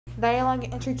Dialogue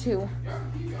entry 2.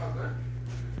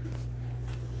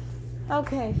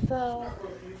 Okay, so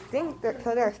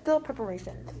there are still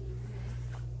preparations.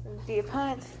 The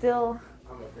opponent's still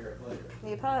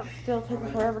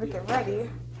taking forever to get ready.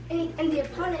 And the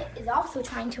opponent is also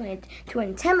trying to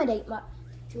intimidate us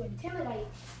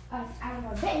out of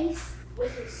our base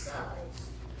with his size.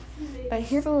 But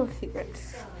here's a little secret.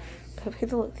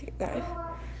 Guys.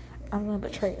 I'm gonna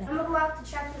betray him. I'm gonna go out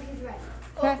to check if he's ready.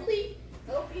 Okay. Hopefully,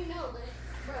 hope you know that,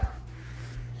 bro.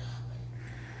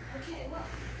 Okay, well.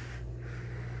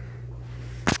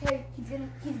 Okay,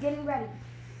 he's getting ready.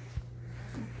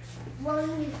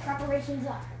 Rolling these preparations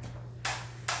up.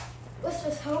 Let's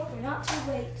just hope we're not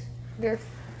too late. Do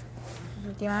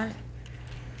you mind?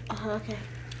 Okay.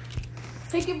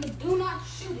 Take it, but do not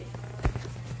shoot it.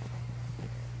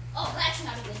 Oh, that's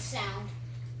not a good sound.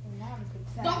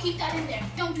 Don't keep that in there.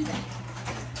 Don't do that.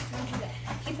 Don't do that.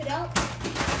 Keep it out.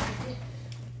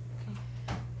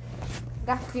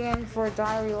 That's the end for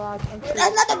diary log entry.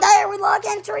 Another diary log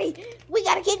entry. We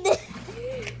gotta keep this.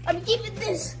 I'm keeping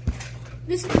this.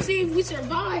 This is to see if we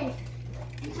survive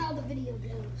and how the video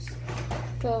goes.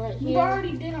 So right We here.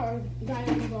 already did our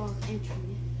diary log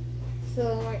entry.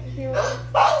 So right here.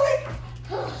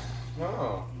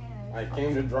 No. I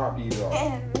came to drop you off.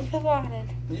 And we spotted.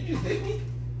 You just hit me?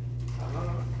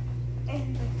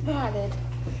 And we spotted.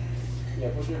 Yeah,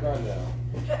 put your gun down.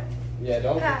 Yeah,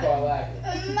 don't just fall laughing.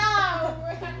 No!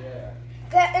 Yeah.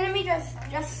 The enemy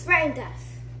just sprained us.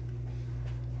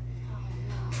 Oh,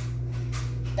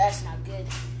 no. That's not good.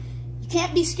 You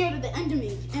can't be scared of the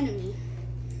enemy.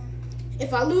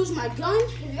 If I lose my gun,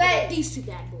 I got these two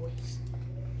bad boys.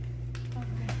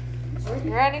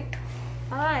 You ready?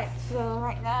 Alright, so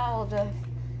right now we'll just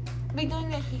be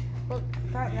doing it.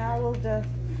 Right now we'll just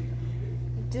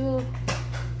do.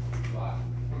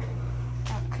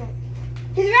 Okay.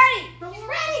 He's ready. He's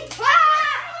ready. Ah!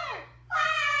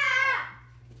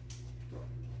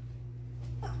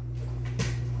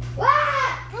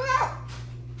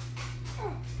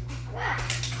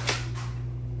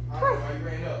 Why you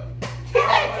ran up?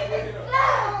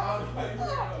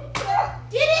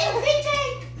 Get in, PJ!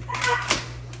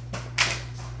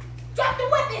 Drop the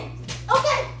weapon!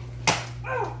 Okay!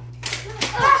 Go!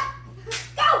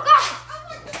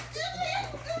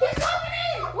 He's coming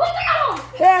in! Look at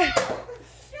him!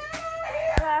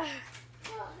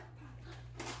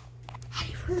 How do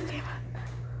you flip the camera?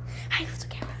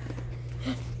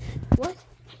 What? How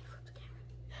do you flip the camera?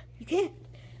 You can't.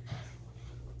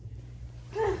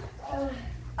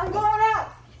 I'm going out!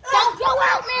 Don't go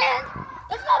out, man!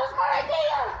 That's not a smart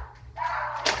idea!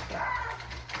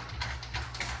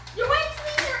 You're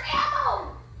wasting your ammo!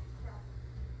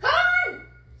 Come on!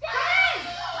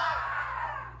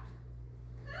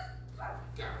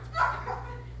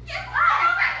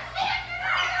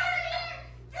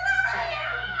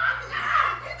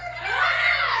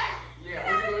 Yeah,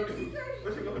 what you gonna do?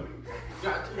 What you gonna do?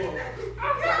 Got two of them.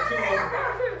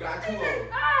 Got two of them.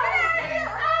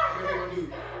 What you gonna do?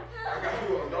 I got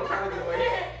two of them. Don't try to get away.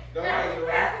 Don't try to get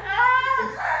away.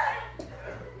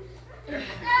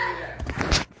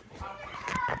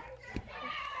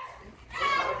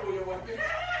 Pull your weapon.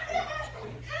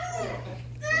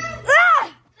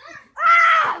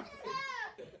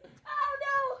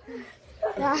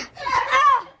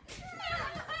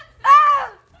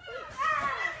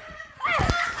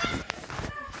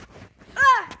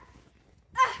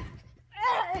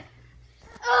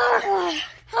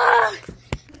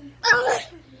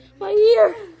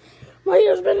 My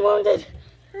ear's been wounded.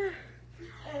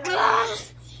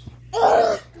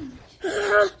 Look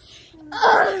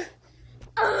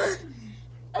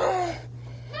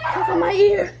at my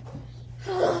ear.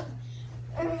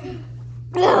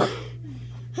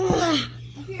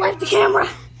 Wipe the camera.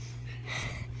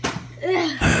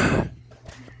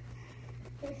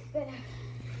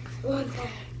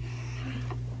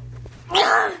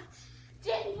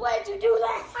 James, why'd you do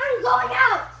that? I'm going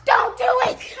out! Don't do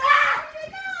it.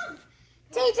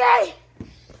 TJ,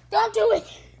 don't do it.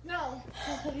 No,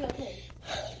 he'll be okay.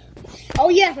 Oh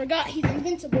yeah, I forgot he's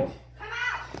invincible. Come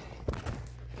out!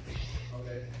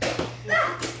 Okay.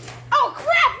 Oh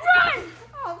crap, run!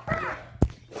 Oh crap!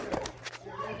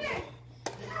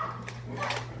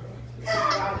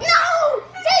 No!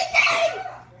 TJ!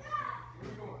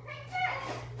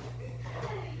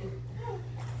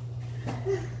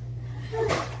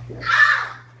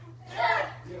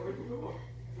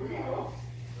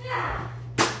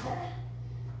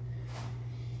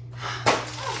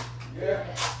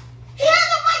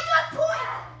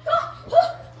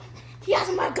 He has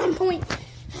him at gunpoint.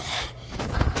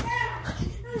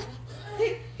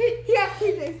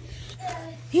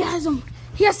 He has him.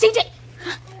 He has CJ!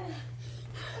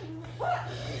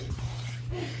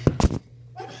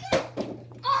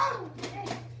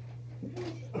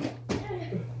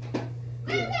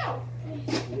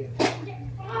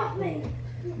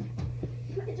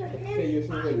 Say you're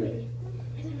surrendering.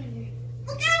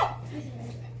 Look out!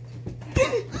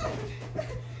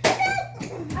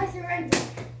 I surrender.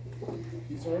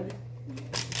 You surrender?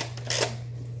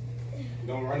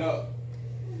 Don't run up.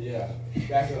 Yeah.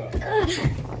 Back up.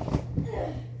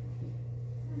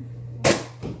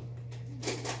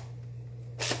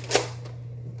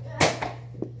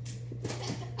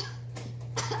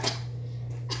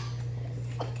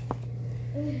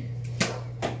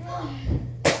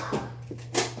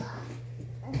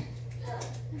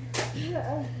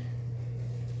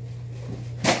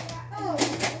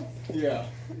 Yeah.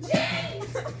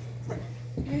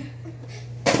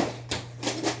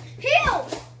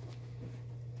 Heals!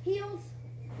 Heals.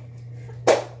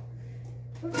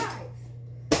 Revives.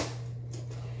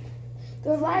 The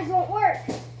revives won't work.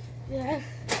 Yeah.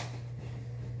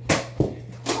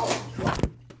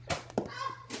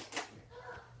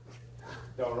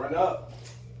 Don't run up.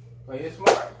 Play it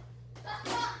smart.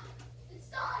 It's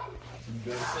time.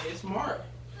 You better play it smart.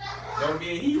 Don't be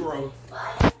a hero.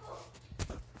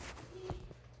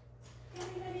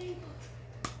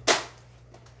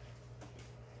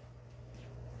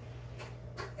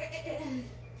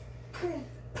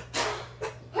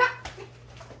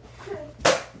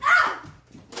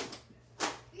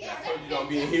 I told you don't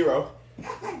be a hero.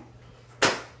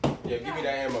 Yeah, give me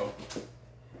that ammo.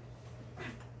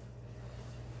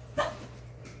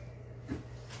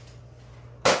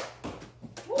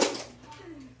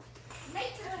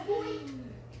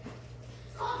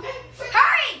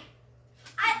 Hurry!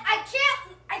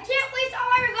 I can't waste all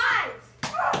my revives.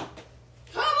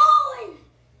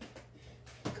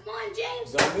 Come on, James.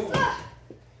 Don't move.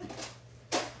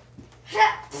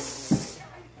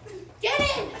 Get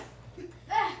in!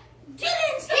 Get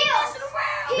in! Stop messing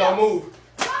around! Don't move.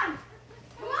 Come on!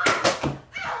 Come on!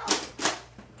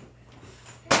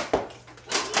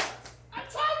 I'm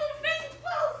trying to defend the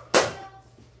post!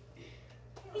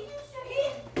 He used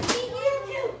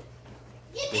you!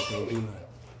 Get They in! can't do nothing.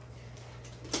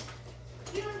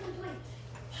 You're incomplete.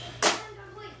 You're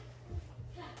incomplete.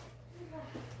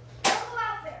 Don't go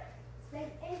out there. Stay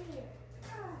in here.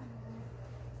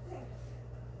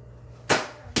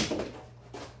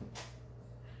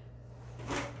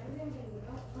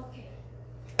 Okay.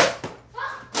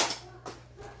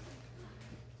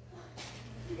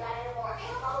 You got any more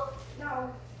ammo? No.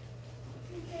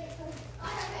 Okay, I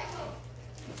have ammo.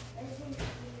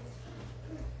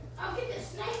 I'll get the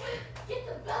sniper, get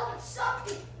the belt, and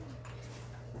something.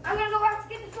 I'm gonna go out to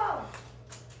get the phone.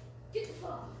 Get the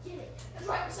phone. Get it. It's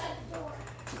right beside the door.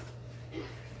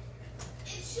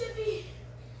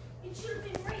 It should have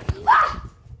been right here. Ah!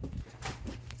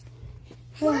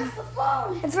 Where's the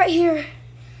phone? It's right here.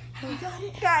 You got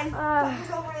it? Guys,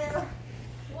 something's over there.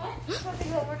 What?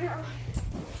 Something's over there.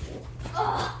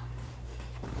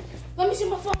 Let me see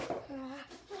my phone.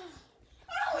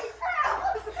 Holy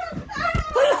crap!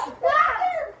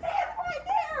 Right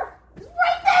there! It's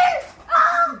right there!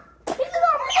 He's in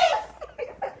our face!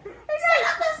 Set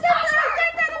up the sniper!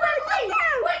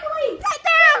 Quickly! Get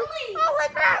down! Holy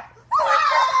crap!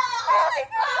 Holy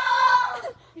crap!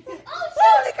 Oh,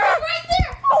 shoot! Right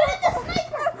there! Set up the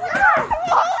sniper!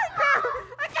 Holy crap!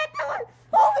 I can't do it!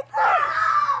 Holy crap!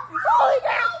 Holy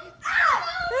crap!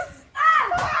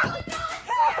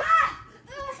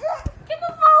 Get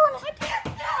the phone! I can't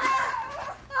do it!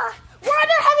 We're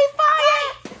under heavy fire!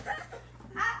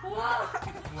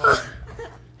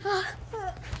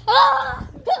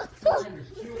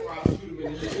 Shoot or I'll shoot him in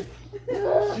his head.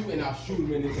 Shoot and I'll shoot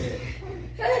him in his head.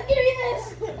 Give me this!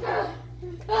 Shoot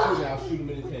and I'll shoot him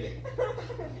in his head.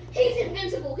 He's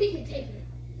invincible. He can take it.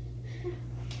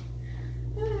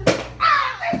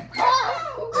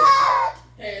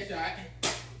 Headshot.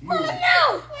 Move.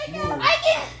 No! Move. I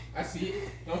can't! I see it.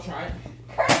 Don't try it.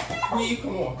 Breathe.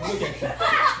 Come on. Look at you.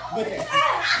 Look at you.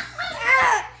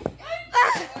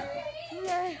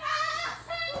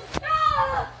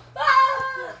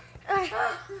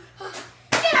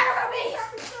 Get out of me!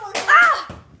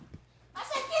 I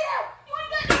said get out! You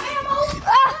ain't got no ammo! You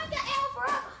ain't got ammo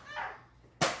forever!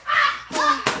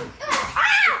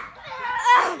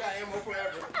 You got ammo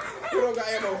forever. You don't got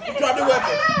ammo. Drop the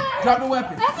weapon. Drop the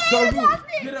weapon. Don't move.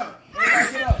 Get up.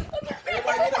 Everybody get up.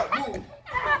 Everybody get up. Move.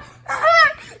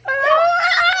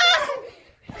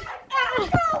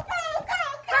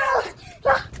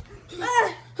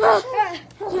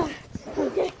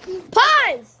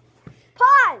 Pause!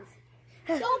 Pause!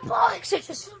 Don't pause!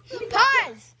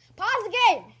 Pause! Pause the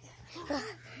game!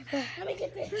 Let me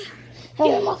get this. Give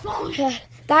me my phone.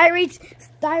 Diary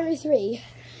 3.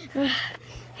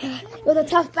 It was a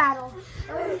tough battle.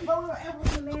 But we were able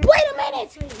to manage it. Wait a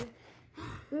minute.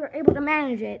 We were able to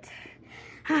manage it.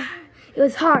 It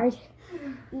was hard.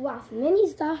 We lost many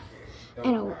stuff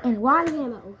and a lot of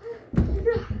ammo.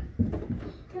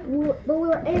 But we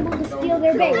were able to steal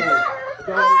their base.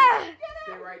 Stay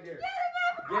right there.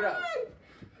 Get up.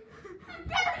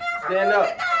 Stand up.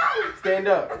 Stand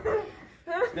up.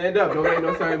 Stand up. Don't make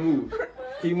no sudden moves.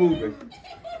 Keep moving.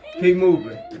 Keep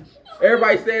moving.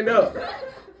 Everybody stand up.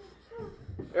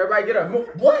 Everybody get up.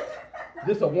 What?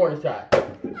 This is a warning shot.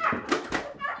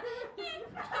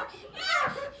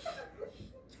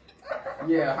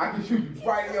 Yeah, I can shoot you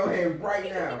right in your hand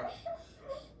right now.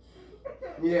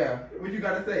 Yeah, what you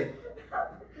gotta say?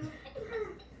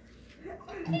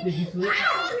 You think you slip?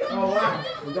 Oh wow,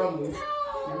 don't move.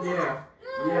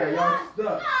 Yeah, y'all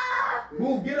stuck.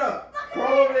 Move, get up.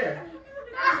 Crawl over there.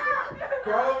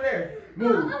 Crawl over there.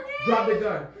 Move. Drop the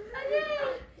gun.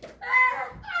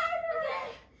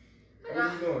 What are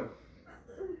you doing?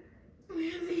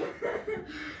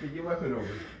 Get your weapon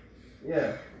over.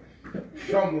 Yeah.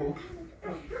 Don't move.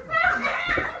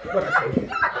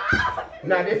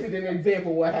 Now this is an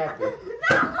example of what happened.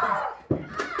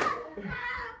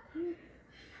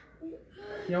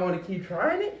 Y'all want to keep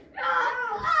trying it?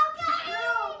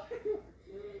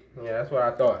 Yeah, that's what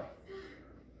I thought.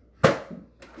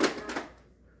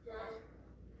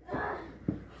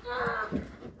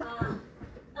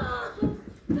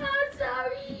 I'm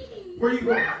sorry. Where you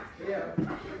going? Yeah. I'm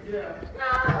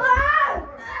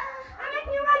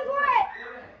making you run for it.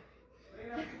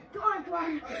 Come on. Come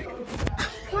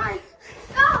on.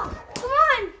 Go. Come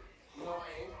on.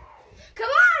 Come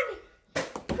on.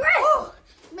 Chris. Oh,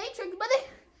 Matrix, buddy.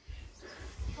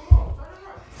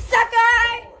 Sucker.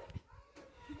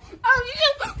 Oh, you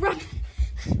just run.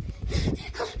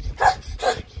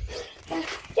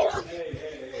 Get up.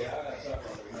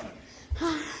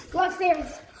 Go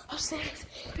upstairs. Upstairs.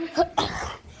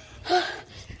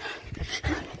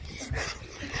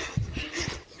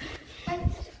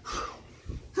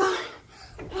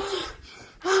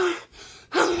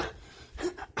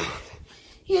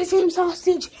 You James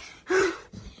hostage. I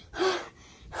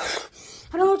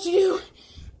don't know what to do.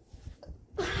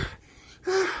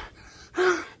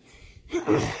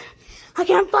 I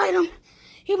can't fight him,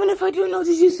 even if I do know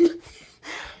jujutsu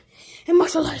and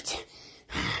martial arts.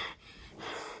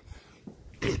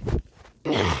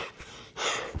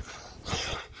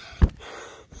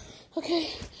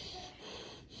 Okay.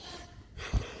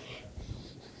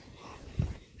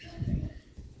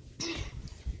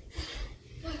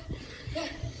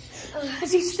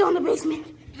 Is he still in the basement?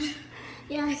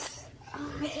 Yes.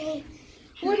 Okay.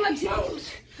 Where's my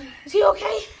James? Is he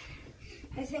okay?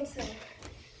 I think so.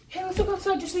 Hey, let's go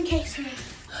outside just in case.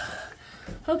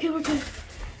 Okay, we're good.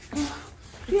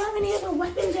 Do you have any other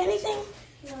weapons, anything?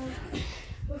 No.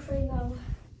 We're free though.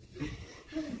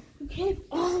 Okay,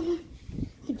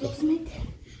 the basement.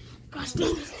 Gosh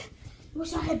dang it.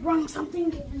 Wish I had brought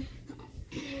something.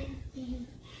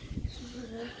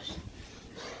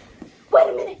 Wait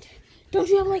a minute. Don't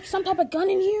you have like some type of gun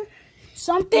in here?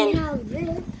 Something? Now this.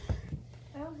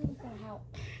 I don't think it's gonna help.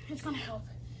 It's gonna help.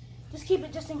 Just keep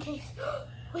it just in case.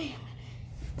 Wait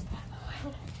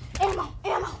a minute.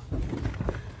 Ammo.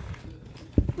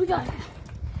 We got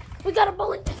a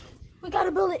bullet. We got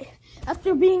a bullet.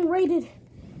 After being raided,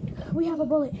 we have a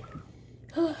bullet.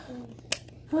 Oh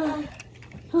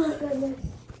goodness.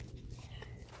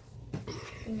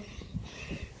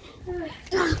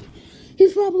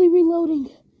 He's probably reloading.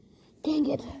 Dang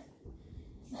it.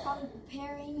 I'm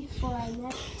preparing for our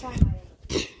next time.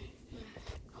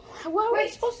 What are we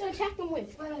supposed to attack him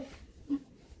with?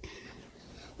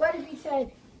 What if he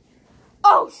said,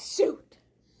 Oh, shoot.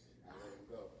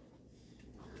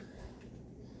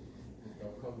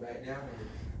 Don't come back down.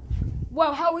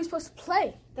 Well, how are we supposed to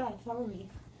play? God, follow me.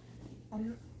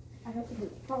 I have to do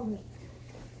it. Follow me.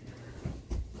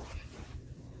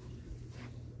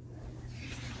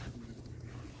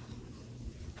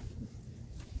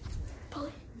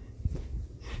 Bullet.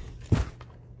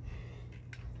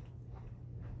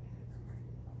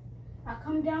 I'll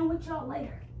come down with y'all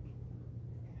later.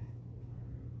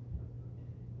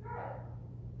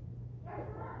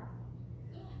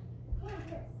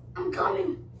 I'm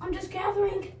coming. I'm just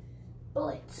gathering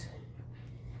bullets.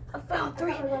 I found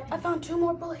 3. I found 2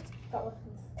 more bullets.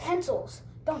 Pencils.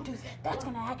 Don't do that. That's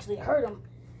gonna actually hurt him.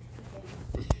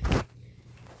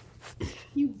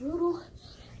 You brutal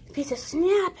piece of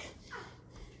snap.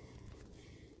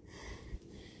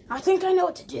 I think I know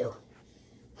what to do.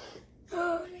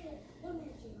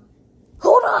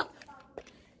 Hold up.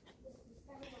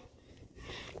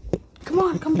 Come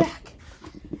on, come back.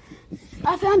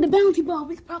 I found the bounty ball.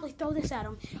 We could probably throw this at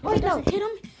him. If it doesn't hit him,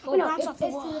 we'll bounce off the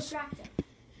walls.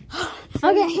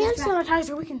 I'll get hand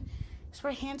sanitizer. We can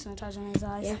spray hand sanitizer in his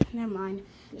eyes. Yeah. Never mind.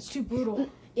 It's too brutal.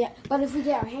 Yeah, but if we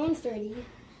get our hands dirty,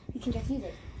 we can just use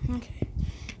it. Okay.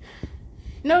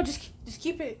 No, just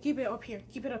keep it up here.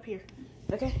 Keep it up here.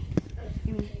 Okay?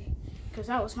 Because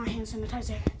that was my hand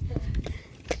sanitizer.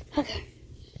 Okay.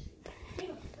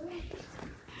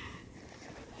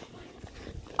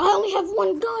 I only have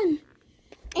one gun.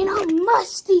 And I'm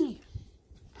musty.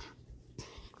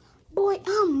 Boy,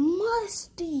 I'm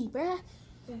musty, bruh.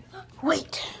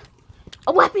 Wait.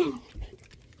 A weapon.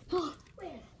 Where?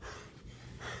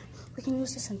 We can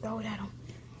use this and throw it at him.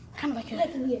 Kind of like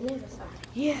That can be a ninja star.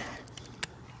 Yeah.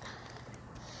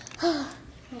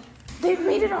 They've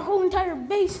raided our whole entire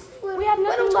base. We have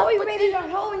nothing left. We but raided our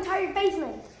whole entire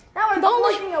basement. Now we're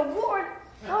forging a war.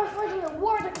 Now we're forging a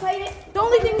war to claim it. the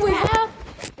only thing we have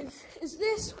is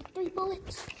this with 3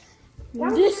 bullets.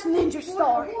 This ninja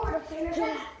star.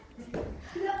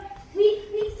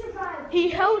 We survived. He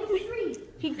held me.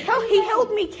 He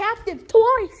held me captive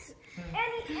twice.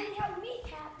 And he held me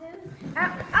captive.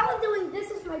 I was doing this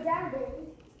with my dad, baby.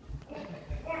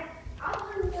 And I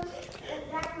was doing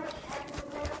that much.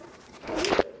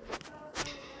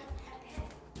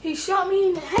 He shot me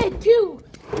in the head too.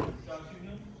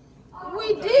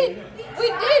 We did.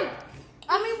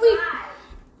 I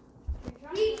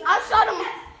mean, I shot him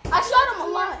a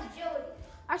lot.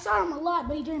 I shot him a lot,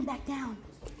 but he didn't back down.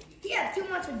 He had too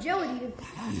much agility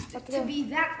to be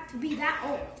that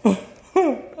old.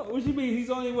 What you mean? He's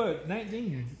only what,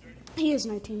 19? He is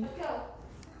 19.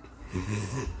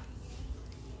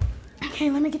 Okay,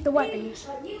 let me get the weapons.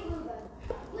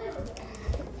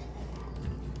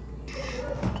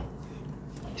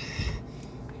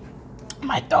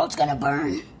 My throat's gonna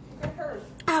burn.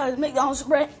 McDonald's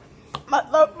bread. My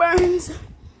throat burns.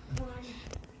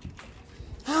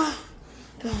 Come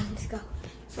on, let's go.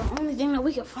 It's the only thing that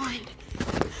we can find.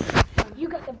 You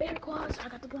got the bear claws, I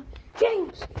got the gun.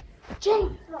 James!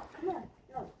 No, come on.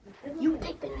 No. You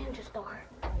take the ninja star.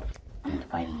 I'm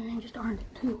dividing the ninja star into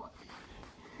 2.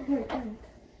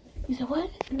 You said what?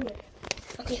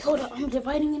 Okay, hold up. I'm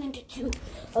dividing it into 2.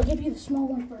 I'll give you the small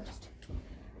one first.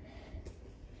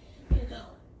 Here you go.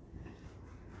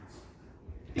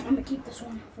 I'm gonna keep this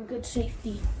one for good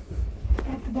safety. I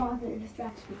have to bother it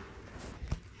distracts me.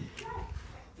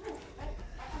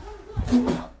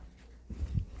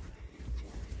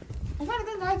 I got a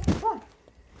good knife. Come on.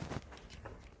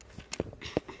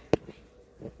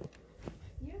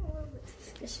 You're a little bit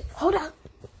suspicious. Hold up.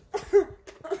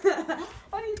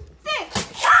 What do you think?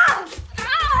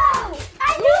 Ow! I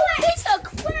knew it! Piece of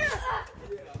crap!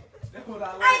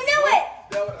 I knew it!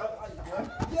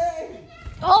 Yay!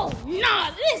 Oh,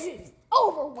 nah, this is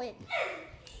over with.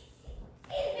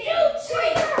 You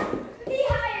traitor! He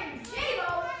hired J-Lo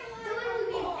to literally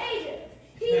be an agent.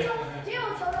 J-Lo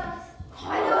told us, I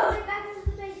know to get back into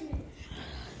the basement.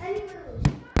 And he literally...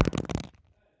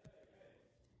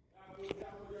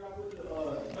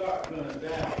 Shotgun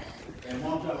down and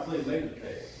won't y'all play laser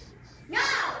tag? No!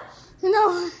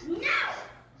 No,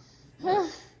 No!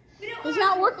 it's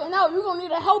not working out. You're gonna need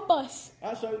to help us.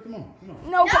 I'll show you. Come on.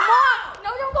 No, come on. No,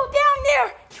 don't go down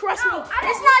there. Trust me.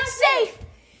 It's not safe.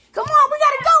 Come on, we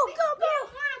gotta go. Go, We go.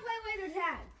 don't want to play laser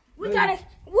tag.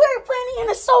 We're planning an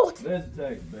assault. Laser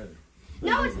tag is better.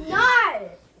 No, it's not.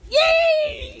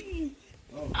 Yay!